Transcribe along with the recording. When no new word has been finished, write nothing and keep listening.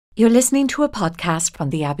You're listening to a podcast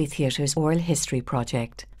from the Abbey Theatre's Oral History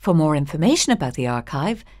Project. For more information about the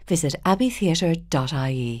archive, visit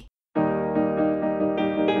abbeytheatre.ie.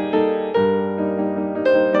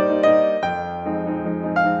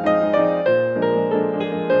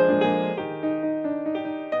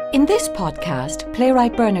 In this podcast,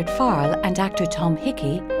 playwright Bernard Farrell and actor Tom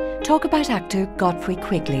Hickey talk about actor Godfrey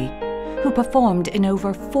Quigley, who performed in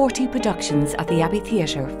over 40 productions at the Abbey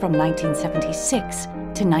Theatre from 1976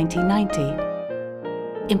 to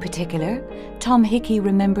 1990. In particular, Tom Hickey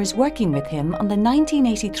remembers working with him on the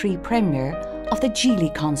 1983 premiere of the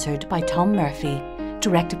Geely concert by Tom Murphy,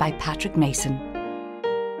 directed by Patrick Mason.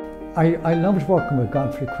 I loved working with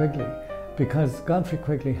Godfrey Quigley because Godfrey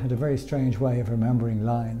Quigley had a very strange way of remembering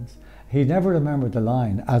lines. He never remembered the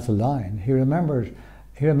line as a line. He remembered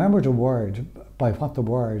a word by what the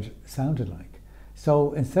word sounded like.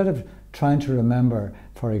 So instead of trying to remember,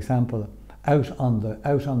 for example, out on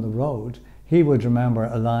the road, he would remember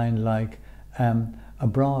a line like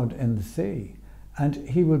abroad in the sea. And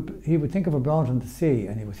he would think of abroad in the sea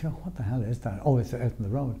and he would think, oh, what the hell is that? Oh, it's out on the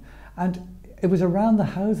road. And it was around the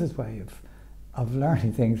houses way of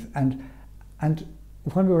learning things. And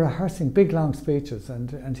when we were rehearsing big long speeches,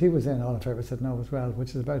 and he was in All I've Ever Said No as well,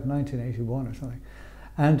 which is about 1981 or something.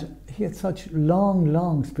 And he had such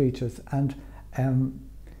long speeches, and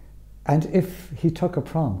if he took a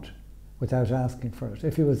prompt without asking for it,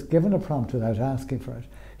 if he was given a prompt without asking for it,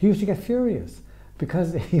 he used to get furious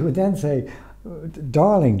because he would then say,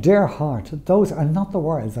 darling, dear heart, those are not the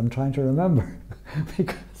words I'm trying to remember.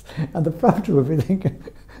 And the prompter would be thinking,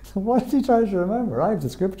 so what is he trying to remember? I have the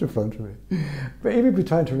script in front of me. But he would be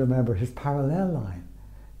trying to remember his parallel line,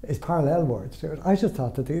 his parallel words to it. I just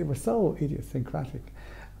thought that they were so idiosyncratic.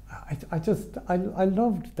 I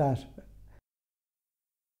loved that.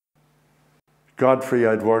 Godfrey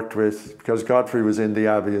I'd worked with, because Godfrey was in the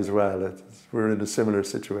Abbey as well. We were in a similar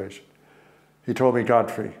situation. He told me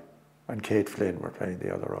Godfrey and Kate Flynn were playing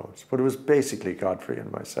the other roles. But it was basically Godfrey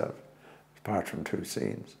and myself, apart from two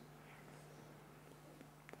scenes.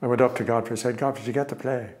 I went up to Godfrey and said, Godfrey, did you get the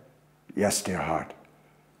play? Yes, dear heart.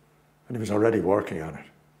 And he was already working on it.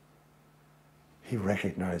 He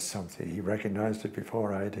recognized something. He recognized it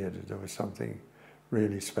before I did. There was something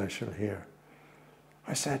really special here.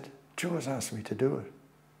 I said, Joe has asked me to do it.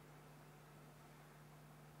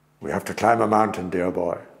 We have to climb a mountain, dear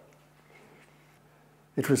boy.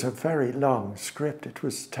 It was a very long script. It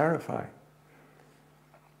was terrifying.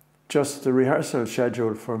 Just the rehearsal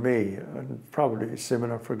schedule for me, and probably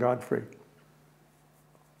similar for Godfrey.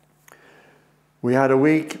 We had a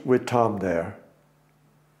week with Tom there,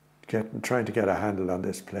 trying to get a handle on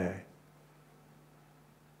this play.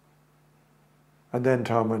 And then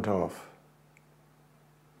Tom went off.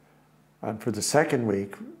 And for the second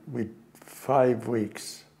week, we 5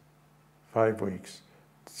 weeks. 5 weeks.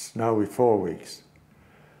 Now we've 4 weeks.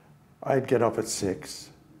 I'd get up at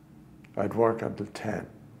 6. I'd work until 10.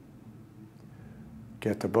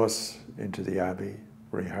 Get the bus into the Abbey,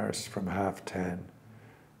 rehearse from 10:30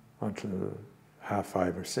 until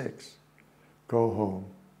 5:30 or 6. Go home,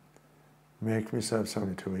 make myself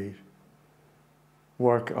something to eat,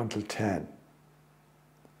 work until 10.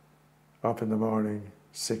 Up in the morning,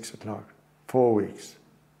 6 o'clock, 4 weeks.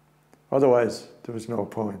 Otherwise, there was no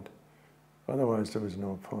point.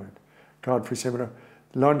 Godfrey similar.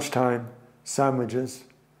 Lunchtime, sandwiches.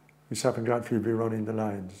 Myself and Godfrey would be running the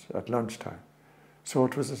lines at lunchtime. So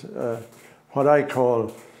it was what I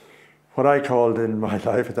called in my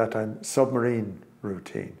life at that time, submarine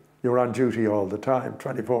routine. You were on duty all the time,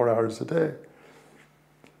 24 hours a day.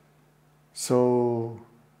 So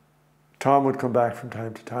Tom would come back from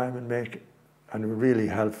time to time and really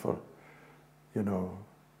helpful, you know.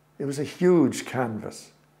 It was a huge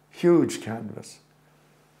canvas.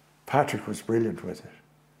 Patrick was brilliant with it.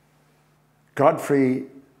 Godfrey,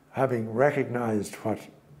 having recognized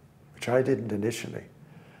which I didn't initially,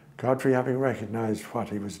 Godfrey having recognized what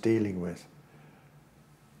he was dealing with,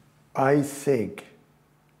 I think,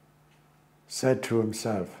 said to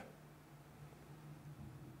himself,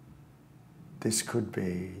 this could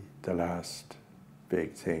be the last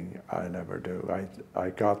big thing I'll ever do. I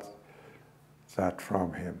got that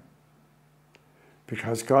from him.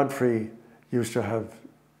 Because Godfrey used to have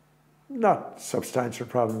not substantial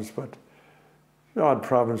problems, but odd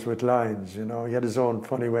problems with lines, you know. He had his own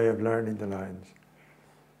funny way of learning the lines.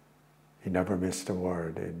 He never missed a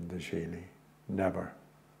word in the Geely. Never.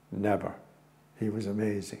 He was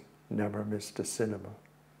amazing. Never missed a syllable.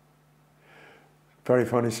 Very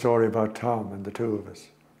funny story about Tom and the two of us.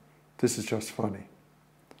 This is just funny.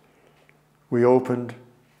 We opened,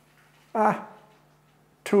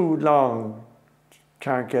 too long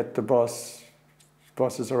can't get the bus,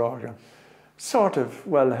 buses are all gone. Sort of,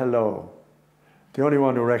 well, hello. The only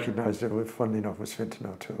one who recognised it, funnily enough, was Fintan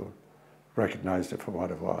O'Toole. Recognised it for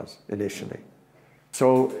what it was initially.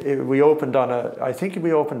 So we opened on I think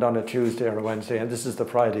we opened on a Tuesday or a Wednesday, and this is the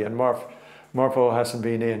Friday, and Murpho hasn't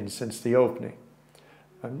been in since the opening.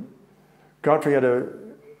 And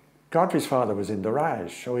Godfrey's father was in the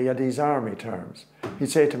Raj, so he had these army terms. He'd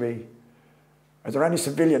say to me, "Are there any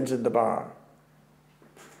civilians in the bar?"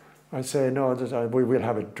 I'd say, "No, we will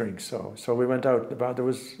have a drink." So we went out to the bar. There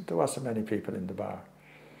wasn't many people in the bar.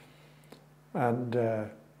 And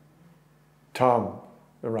Tom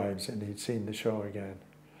arrives and he'd seen the show again.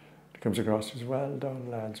 He comes across and says, "Well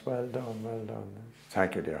done, lads, well done, well done."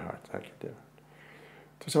 "Thank you, dear heart, thank you, dear heart."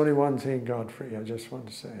 There's only one thing, Godfrey, I just want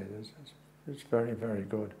to say. It's very, very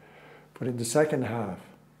good. But in the second half,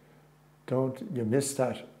 don't you miss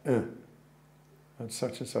that at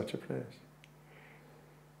such and such a place.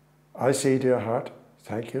 "I see, dear heart,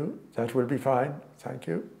 thank you, that will be fine, thank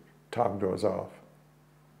you." Tom goes off.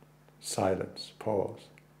 Silence, pause.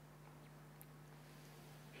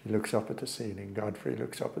 He looks up at the ceiling. Godfrey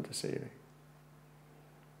looks up at the ceiling.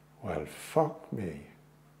 "Well, fuck me.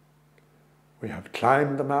 We have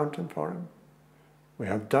climbed the mountain for him. We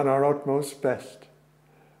have done our utmost best.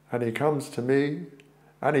 And he comes to me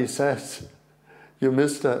and he says, 'You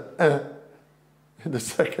missed a in the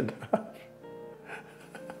second half.'"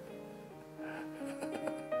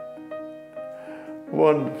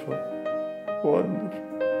 Wonderful,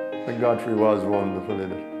 wonderful. And Godfrey was wonderful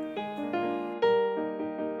in it.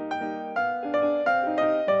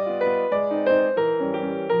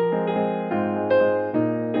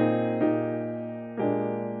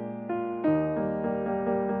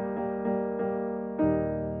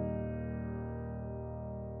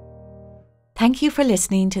 Thank you for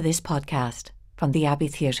listening to this podcast from the Abbey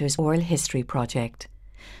Theatre's Oral History Project.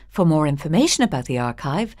 For more information about the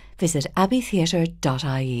archive, visit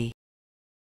abbeytheatre.ie.